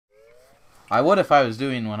I would if I was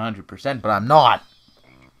doing 100%, but I'm not.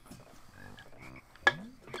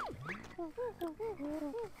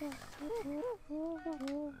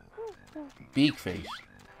 Beak face.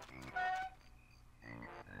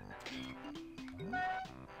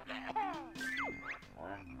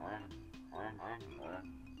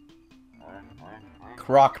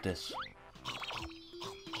 Croctus.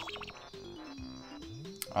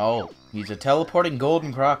 Oh, he's a teleporting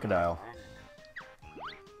golden crocodile.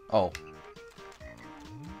 Oh.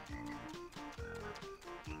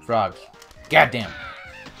 Frogs. Goddamn.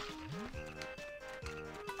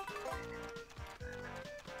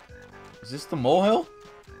 Is this the molehill?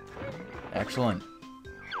 Excellent.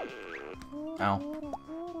 Ow.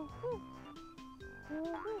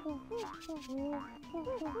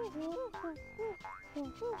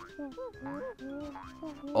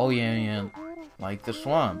 Oh yeah. Like the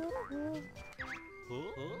swamp.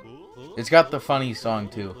 It's got the funny song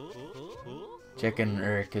too. Chicken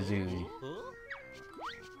or Kazooie.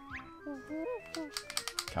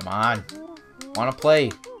 Come on. Wanna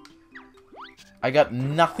play? I got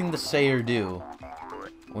nothing to say or do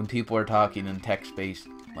when people are talking in text-based,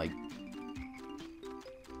 like...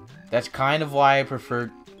 That's kind of why I prefer...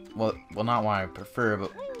 Well, not why I prefer,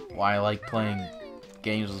 but why I like playing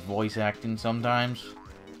games with voice acting sometimes.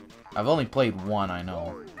 I've only played one, I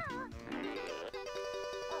know.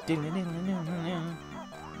 Here's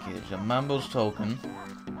a Mumbo's token.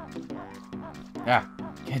 Ah,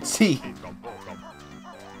 can't see.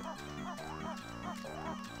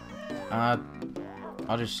 I'll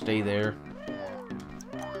just stay there.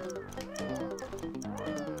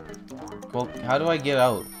 Well, how do I get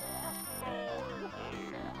out?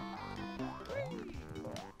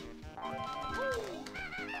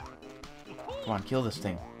 Come on, kill this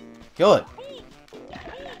thing. Kill it!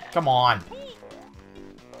 Come on!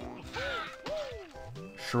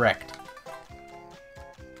 Shrek'd.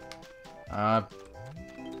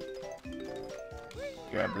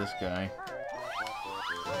 Grab this guy.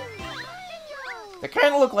 They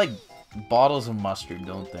kind of look like bottles of mustard,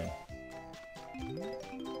 don't they?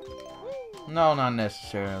 No, not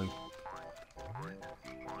necessarily.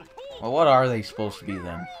 Well, what are they supposed to be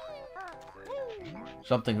then?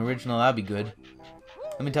 Something original, that'd be good.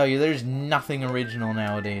 Let me tell you, there's nothing original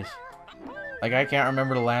nowadays. Like, I can't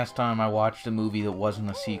remember the last time I watched a movie that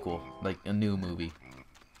wasn't a sequel. Like, a new movie.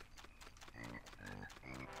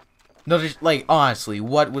 No, just, like, honestly,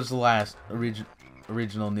 what was the last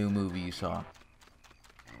original new movie you saw?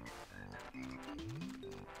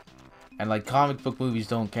 And, like, comic book movies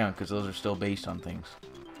don't count, because those are still based on things.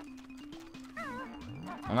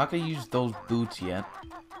 I'm not going to use those boots yet.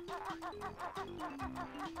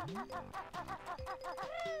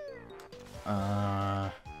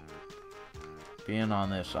 Being on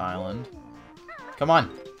this island. Come on!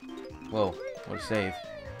 Whoa, what a save.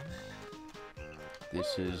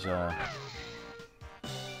 This is, I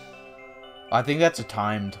think that's a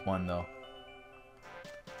timed one, though.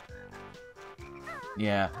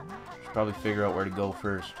 Yeah. Should probably figure out where to go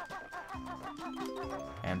first.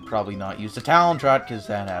 And probably not use the Talon Trot, because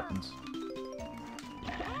that happens.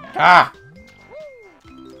 Ah!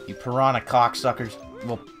 You piranha cocksuckers.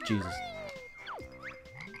 Well, Jesus.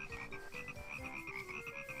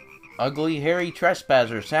 Ugly, hairy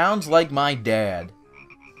trespasser. Sounds like my dad.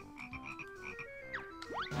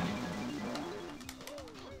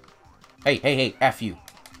 Hey, F you.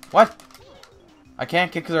 What? I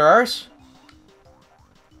can't kick their arse?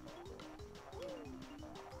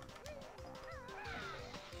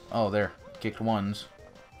 Oh, there. Kicked ones.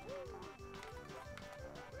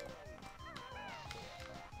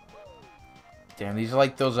 Damn, these are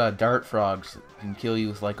like those dart frogs that can kill you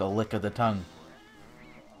with like a lick of the tongue.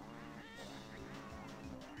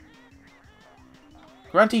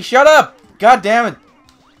 Grunty, shut up! God damn it!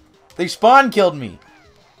 They spawn killed me!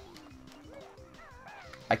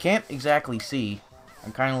 I can't exactly see.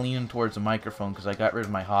 I'm kind of leaning towards the microphone because I got rid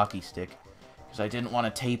of my hockey stick. Because I didn't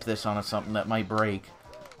want to tape this onto something that might break.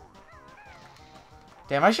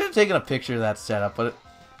 Damn, I should have taken a picture of that setup, but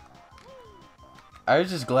I was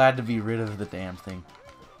just glad to be rid of the damn thing.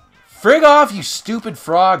 Frig off, you stupid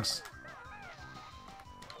frogs!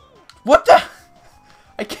 What the?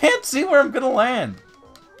 I can't see where I'm gonna land.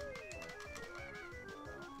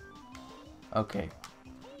 Okay.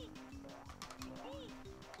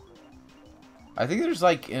 I think there's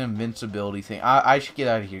like an invincibility thing. I should get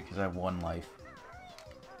out of here because I have one life.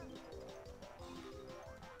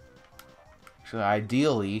 So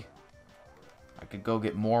ideally, I could go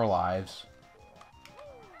get more lives.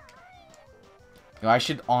 You know, I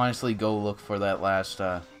should honestly go look for that last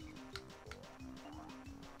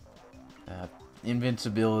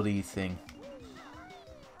invincibility thing.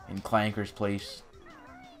 in Clanker's place.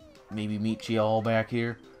 Maybe meet you all back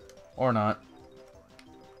here. Or not.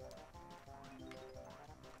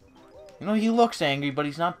 You know, he looks angry, but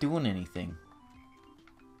he's not doing anything.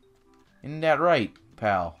 Isn't that right,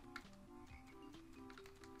 pal?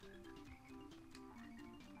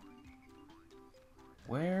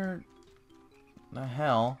 Where the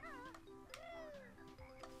hell?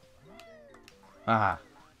 Ah.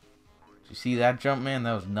 Did you see that jump, man?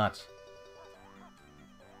 That was nuts.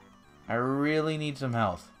 I really need some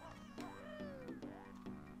health.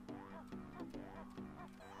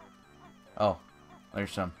 Oh,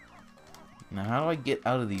 there's some. Now, how do I get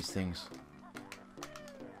out of these things?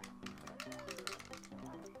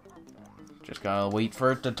 Just gotta wait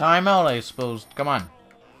for it to time out, I suppose. Come on.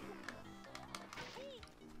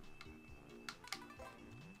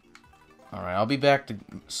 Alright, I'll be back to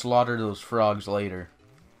slaughter those frogs later.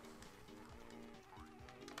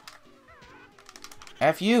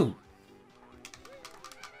 F you!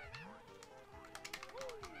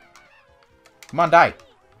 Come on, die.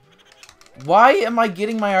 Why am I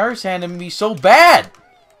getting my arse handed to me so bad?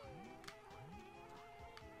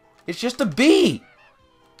 It's just a bee.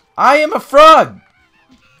 I am a frog.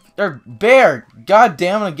 Or bear. God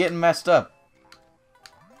damn it, I'm getting messed up.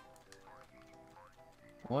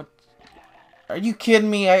 What? Are you kidding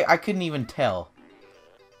me? I couldn't even tell.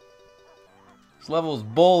 This level is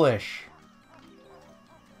bullish.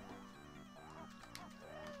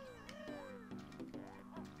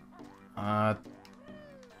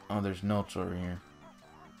 Oh, there's notes over here.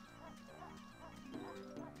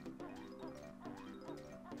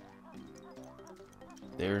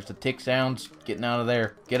 There's the tick sounds getting out of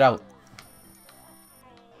there. Get out.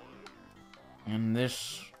 And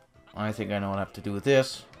this, I think I know what I have to do with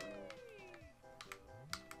this.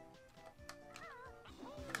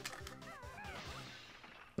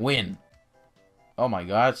 Win. Oh my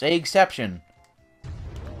god, it's Eggception.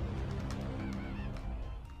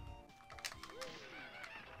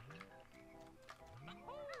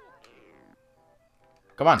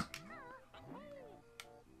 Come on.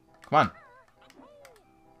 Come on.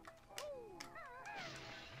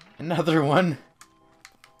 Another one.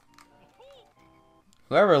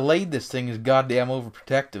 Whoever laid this thing is goddamn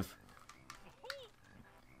overprotective.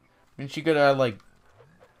 I mean, she could have, like...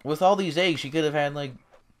 With all these eggs, she could have had, like...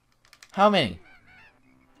 How many?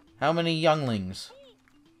 How many younglings?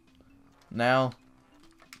 Now...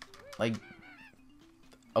 Like...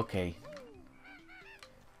 Okay.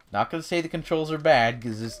 Not gonna say the controls are bad,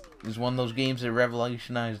 because this is one of those games that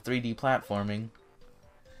revolutionized 3D platforming.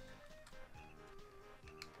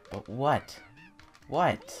 But what?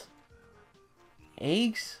 What?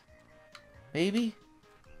 Eggs? Maybe?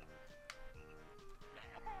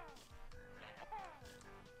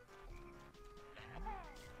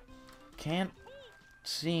 Can't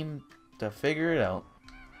seem to figure it out.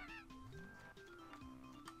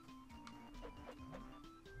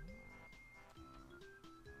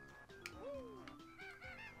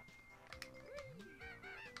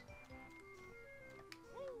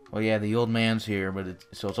 Well, yeah, the old man's here, but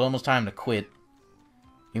so it's almost time to quit.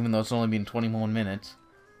 Even though it's only been 21 minutes.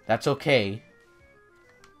 That's okay.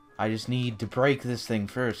 I just need to break this thing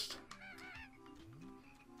first.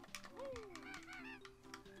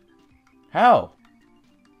 How?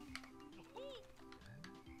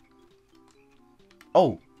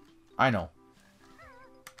 Oh, I know.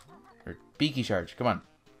 Or beaky charge, come on.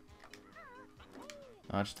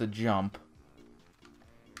 That's the jump.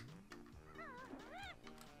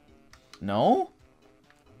 No?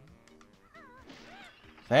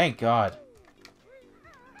 Thank God.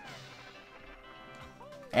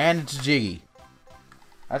 And it's Jiggy.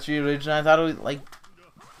 That's the original. I thought it was like...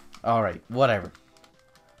 Alright, whatever.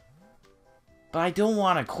 But I don't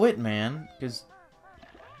want to quit, man. Because...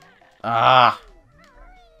 But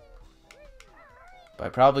I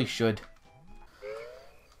probably should.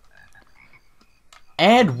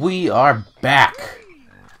 And we are back.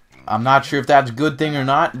 I'm not sure if that's a good thing or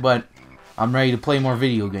not, but I'm ready to play more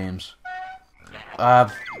video games.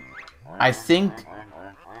 I think...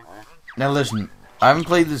 Now listen, I haven't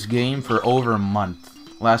played this game for over a month.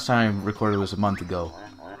 Last time I recorded was a month ago.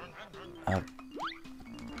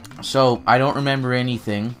 So, I don't remember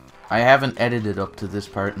anything. I haven't edited up to this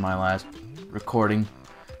part in my last recording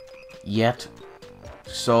yet.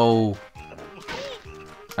 So...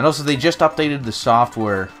 And also, they just updated the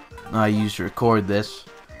software I used to record this.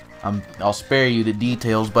 I'll spare you the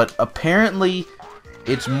details, but apparently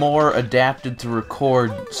it's more adapted to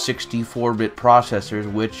record 64-bit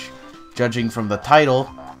processors, which, judging from the title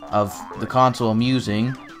of the console I'm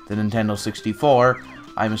using, the Nintendo 64,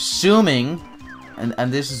 I'm assuming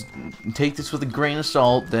and this is, take this with a grain of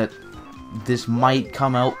salt, that this might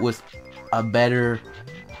come out with a better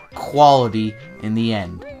quality in the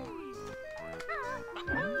end.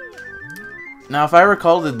 Now, if I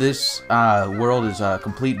recall that this world is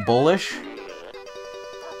complete bullish,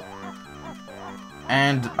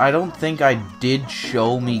 and I don't think I did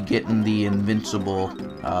show me getting the invincible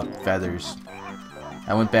feathers.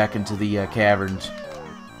 I went back into the caverns.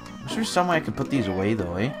 Is there some way I could put these away,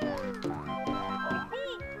 though, eh?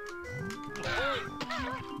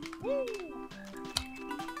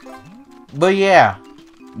 But yeah,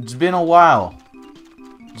 it's been a while.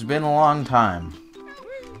 It's been a long time.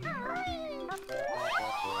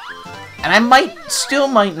 And I still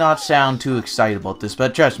might not sound too excited about this,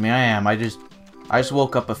 but trust me, I am. I just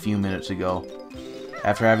woke up a few minutes ago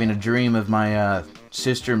after having a dream of my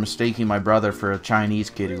sister mistaking my brother for a Chinese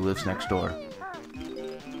kid who lives next door.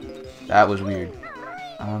 That was weird.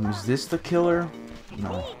 Is this the killer?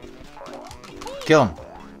 No. Kill him.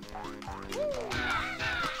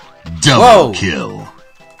 Double kill.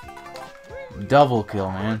 Double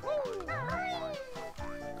kill, man.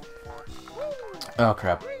 Oh,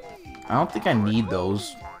 crap. I don't think I need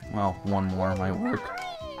those. Well, one more might work.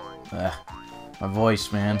 Ugh. My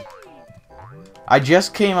voice, man. I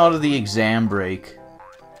just came out of the exam break.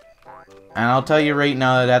 And I'll tell you right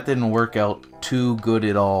now that didn't work out too good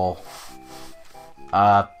at all.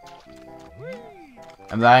 And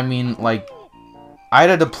I mean, like, I had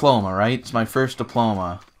a diploma, right? It's my first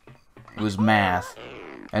diploma. It was math.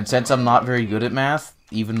 And since I'm not very good at math,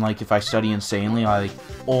 even like if I study insanely, I like,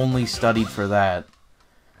 only studied for that.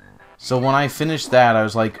 So when I finished that, I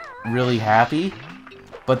was like really happy.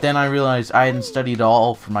 But then I realized I hadn't studied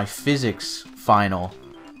all for my physics final.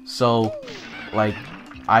 So, like,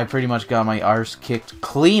 I pretty much got my arse kicked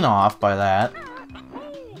clean off by that.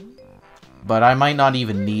 But I might not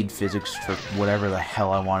even need physics for whatever the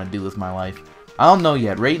hell I want to do with my life. I don't know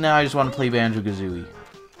yet. Right now, I just want to play Banjo-Kazooie.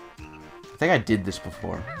 I think I did this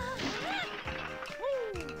before.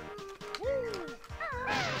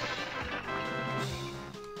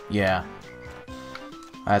 Yeah.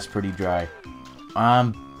 That's pretty dry.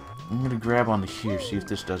 I'm gonna grab onto here, see if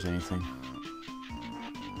this does anything.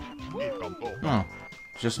 Oh.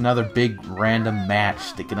 Just another big random match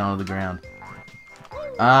sticking onto the ground.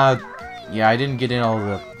 Yeah, I didn't get in all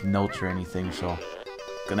the notes or anything, so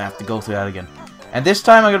gonna have to go through that again. And this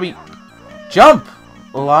time I'm gonna be jump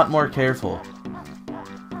a lot more careful.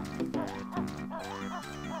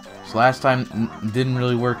 So last time didn't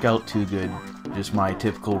really work out too good. Just my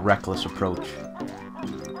typical reckless approach.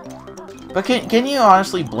 But can you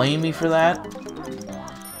honestly blame me for that?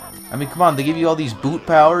 I mean, come on, they give you all these boot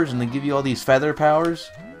powers and they give you all these feather powers.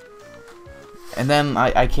 And then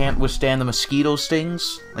I can't withstand the mosquito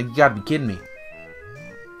stings? Like, you gotta be kidding me.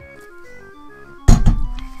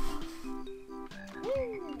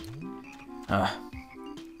 I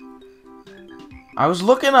was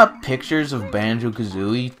looking up pictures of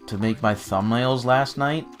Banjo-Kazooie to make my thumbnails last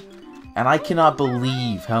night. And I cannot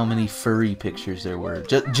believe how many furry pictures there were.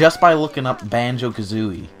 Just by looking up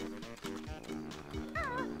Banjo-Kazooie.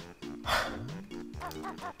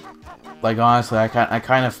 Like, honestly, I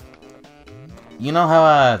kind of... You know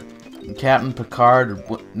how, Captain Picard...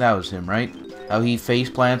 That was him, right? How he face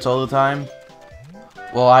plants all the time?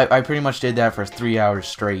 Well, I pretty much did that for 3 hours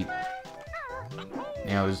straight.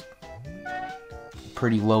 You know, it was... a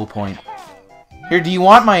pretty low point. Here, do you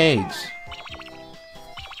want my eggs?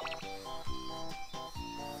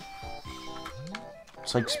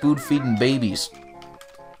 It's like spoon-feeding babies.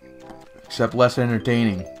 Except less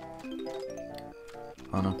entertaining.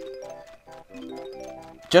 I don't know.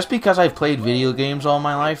 Just because I've played video games all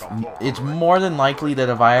my life, it's more than likely that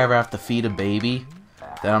if I ever have to feed a baby,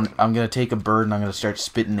 that I'm gonna take a bird and I'm gonna start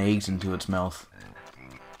spitting eggs into its mouth.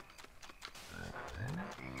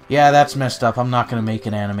 Yeah, that's messed up. I'm not gonna make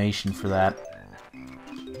an animation for that.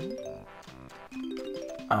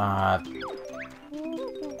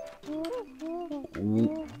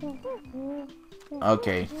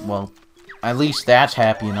 Okay, well, at least that's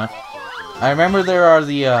happy enough. I remember there are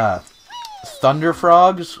the, thunder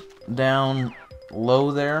frogs down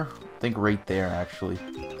low there. I think right there, actually.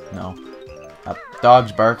 No.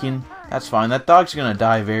 Dog's barking. That's fine. That dog's gonna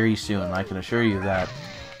die very soon, I can assure you that.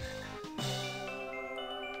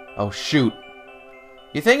 Oh, shoot.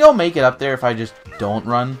 You think I'll make it up there if I just don't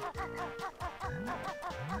run?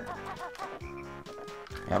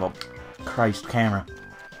 Yeah, well, Christ, camera.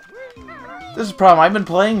 This is the problem. I've been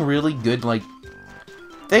playing really good, like...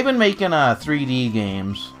 They've been making 3D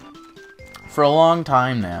games for a long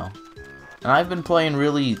time now. And I've been playing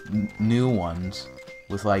really new ones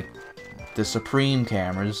with, like, the Supreme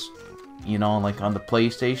cameras. you know, like on the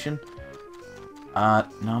PlayStation. No,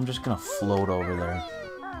 I'm just gonna float over there.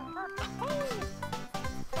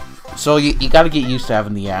 So you gotta get used to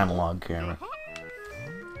having the analog camera.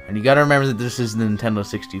 And you gotta remember that this is the Nintendo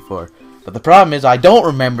 64. But the problem is I don't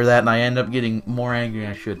remember that and I end up getting more angry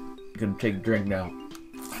than I should. I'm gonna take a drink now.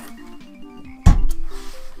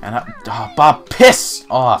 And Bob, piss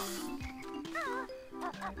off!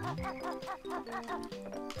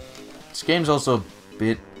 This game's also a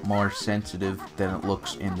bit more sensitive than it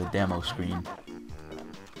looks in the demo screen.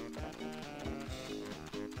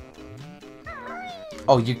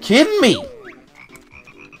 Oh, you kidding me?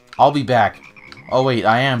 I'll be back. Oh wait,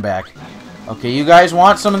 I am back. Okay, you guys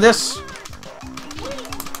want some of this?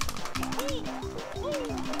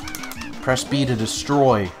 Press B to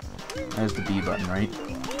destroy. That's the B button, right?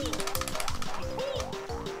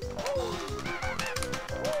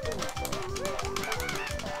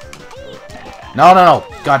 No, no, no!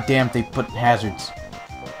 God damn, they put hazards.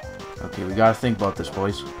 Okay, we gotta think about this,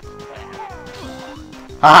 boys.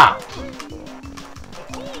 Haha!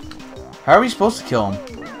 How are we supposed to kill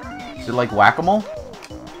him? Is it like whack-a-mole?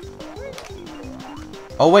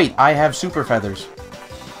 Oh wait, I have super feathers.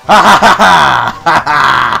 Ha ha ha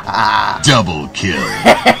ha! Double kill.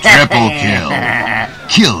 Triple kill.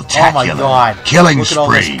 Kill-tacular. Oh my god. Killing Look at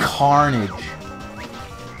all spree. this carnage.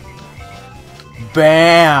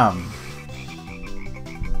 Bam!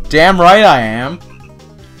 Damn right I am.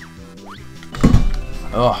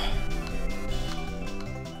 Ugh.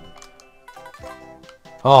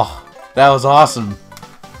 Oh, that was awesome.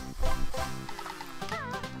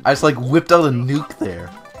 I just like whipped out a nuke there.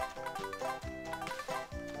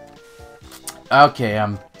 Okay,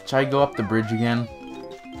 should I go up the bridge again?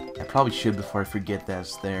 I probably should before I forget that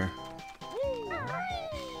it's there.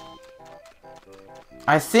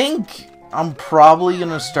 I think I'm probably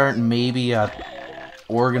gonna start maybe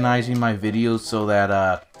organizing my videos so that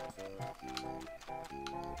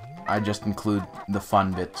I just include the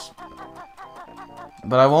fun bits.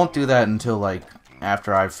 But I won't do that until like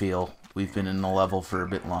after I feel we've been in the level for a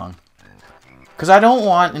bit long. Because I don't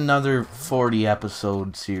want another 40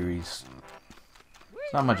 episode series.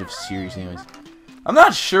 It's not much of a series anyways. I'm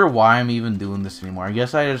not sure why I'm even doing this anymore. I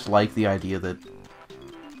guess I just like the idea that,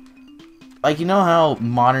 like, you know how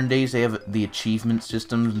modern days they have the achievement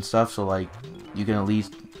systems and stuff, so like you can at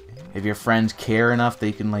least, if your friends care enough,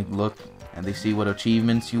 they can like look and they see what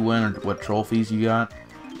achievements you win or what trophies you got.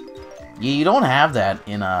 Yeah, you don't have that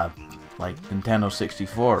in like Nintendo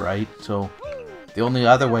 64, right? So the only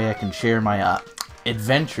other way I can share my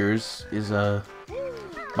adventures is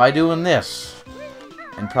by doing this.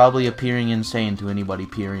 And probably appearing insane to anybody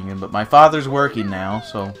peering in. But my father's working now,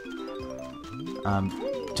 so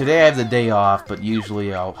today I have the day off, but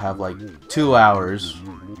usually I'll have like 2 hours.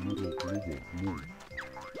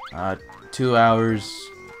 2 hours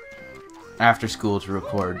after school to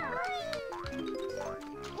record.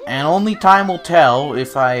 And only time will tell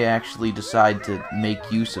if I actually decide to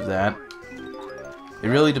make use of that. It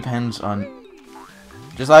really depends on...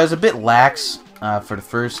 Just I was a bit lax for the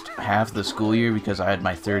first half of the school year because I had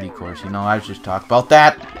my 30 course. You know, I was just talking about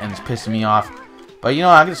that and it's pissing me off. But you know,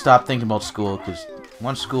 I'm going to stop thinking about school because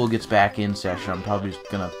once school gets back in session, I'm probably just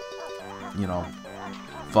going to, you know,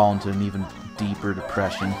 fall into an even deeper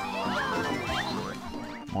depression.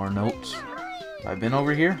 More notes. Have I been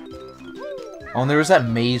over here? Oh, and there was that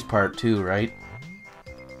maze part too, right?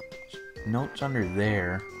 Notes under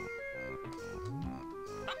there.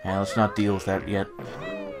 Yeah, let's not deal with that yet.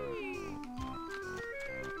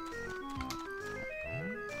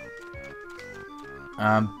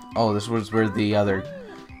 Oh, this was where the other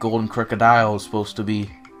golden crocodile is supposed to be.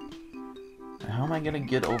 How am I gonna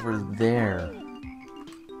get over there?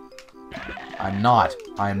 I'm not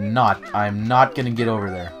gonna get over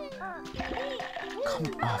there.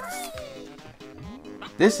 Come on.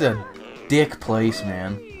 This is a dick place,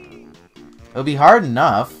 man. It would be hard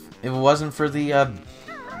enough if it wasn't for the,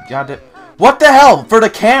 goddamn... What the hell? For the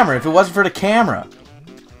camera, if it wasn't for the camera.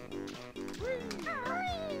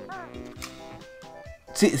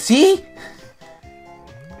 See?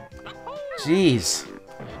 Jeez.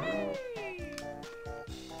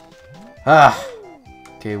 Ah.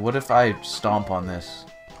 Okay, what if I stomp on this?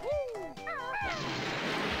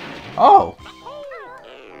 Oh.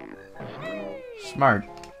 Smart.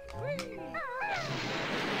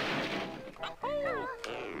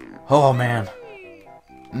 Oh, man.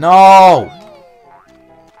 No!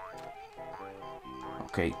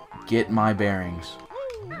 Okay, get my bearings.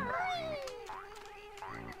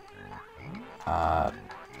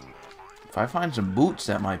 If I find some boots,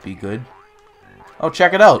 that might be good. Oh,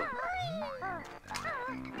 check it out!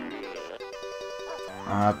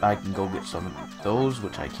 I can go get some of those,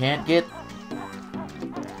 which I can't get.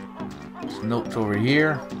 Some notes over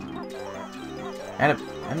here. And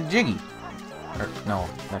a Jiggy. Or, no,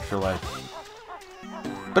 extra life.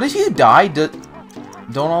 But if you die, don't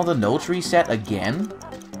all the notes reset again?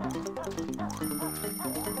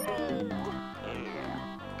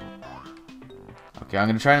 Okay, I'm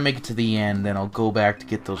gonna try to make it to the end, then I'll go back to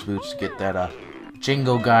get those boots to get that,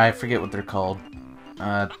 Jingo guy, I forget what they're called.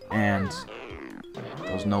 And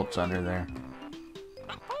those notes under there.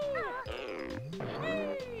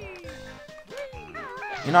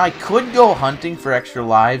 You know, I could go hunting for extra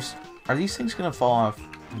lives. Are these things gonna fall off?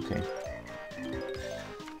 Okay.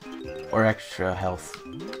 Or extra health.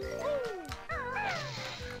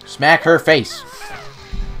 Smack her face!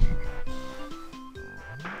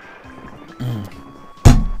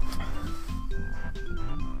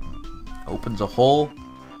 Opens a hole.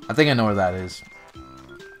 I think I know where that is.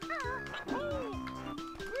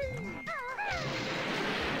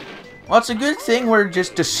 Well, it's a good thing we're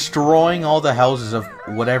just destroying all the houses of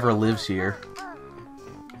whatever lives here.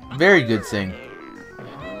 Very good thing.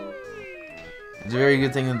 It's a very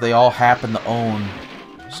good thing that they all happen to own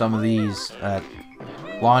some of these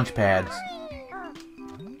launch pads.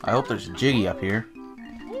 I hope there's a Jiggy up here.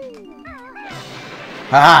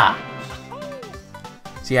 Haha!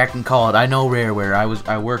 See, I can call it. I know Rareware.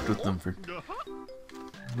 I worked with them for...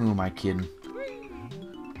 Who am I kidding?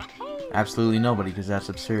 Absolutely nobody, because that's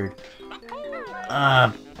absurd.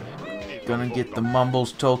 Gonna get the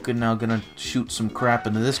Mumbles token. Now gonna shoot some crap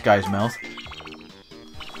into this guy's mouth.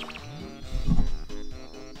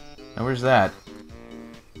 Now where's that?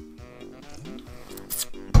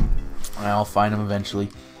 I'll find him eventually.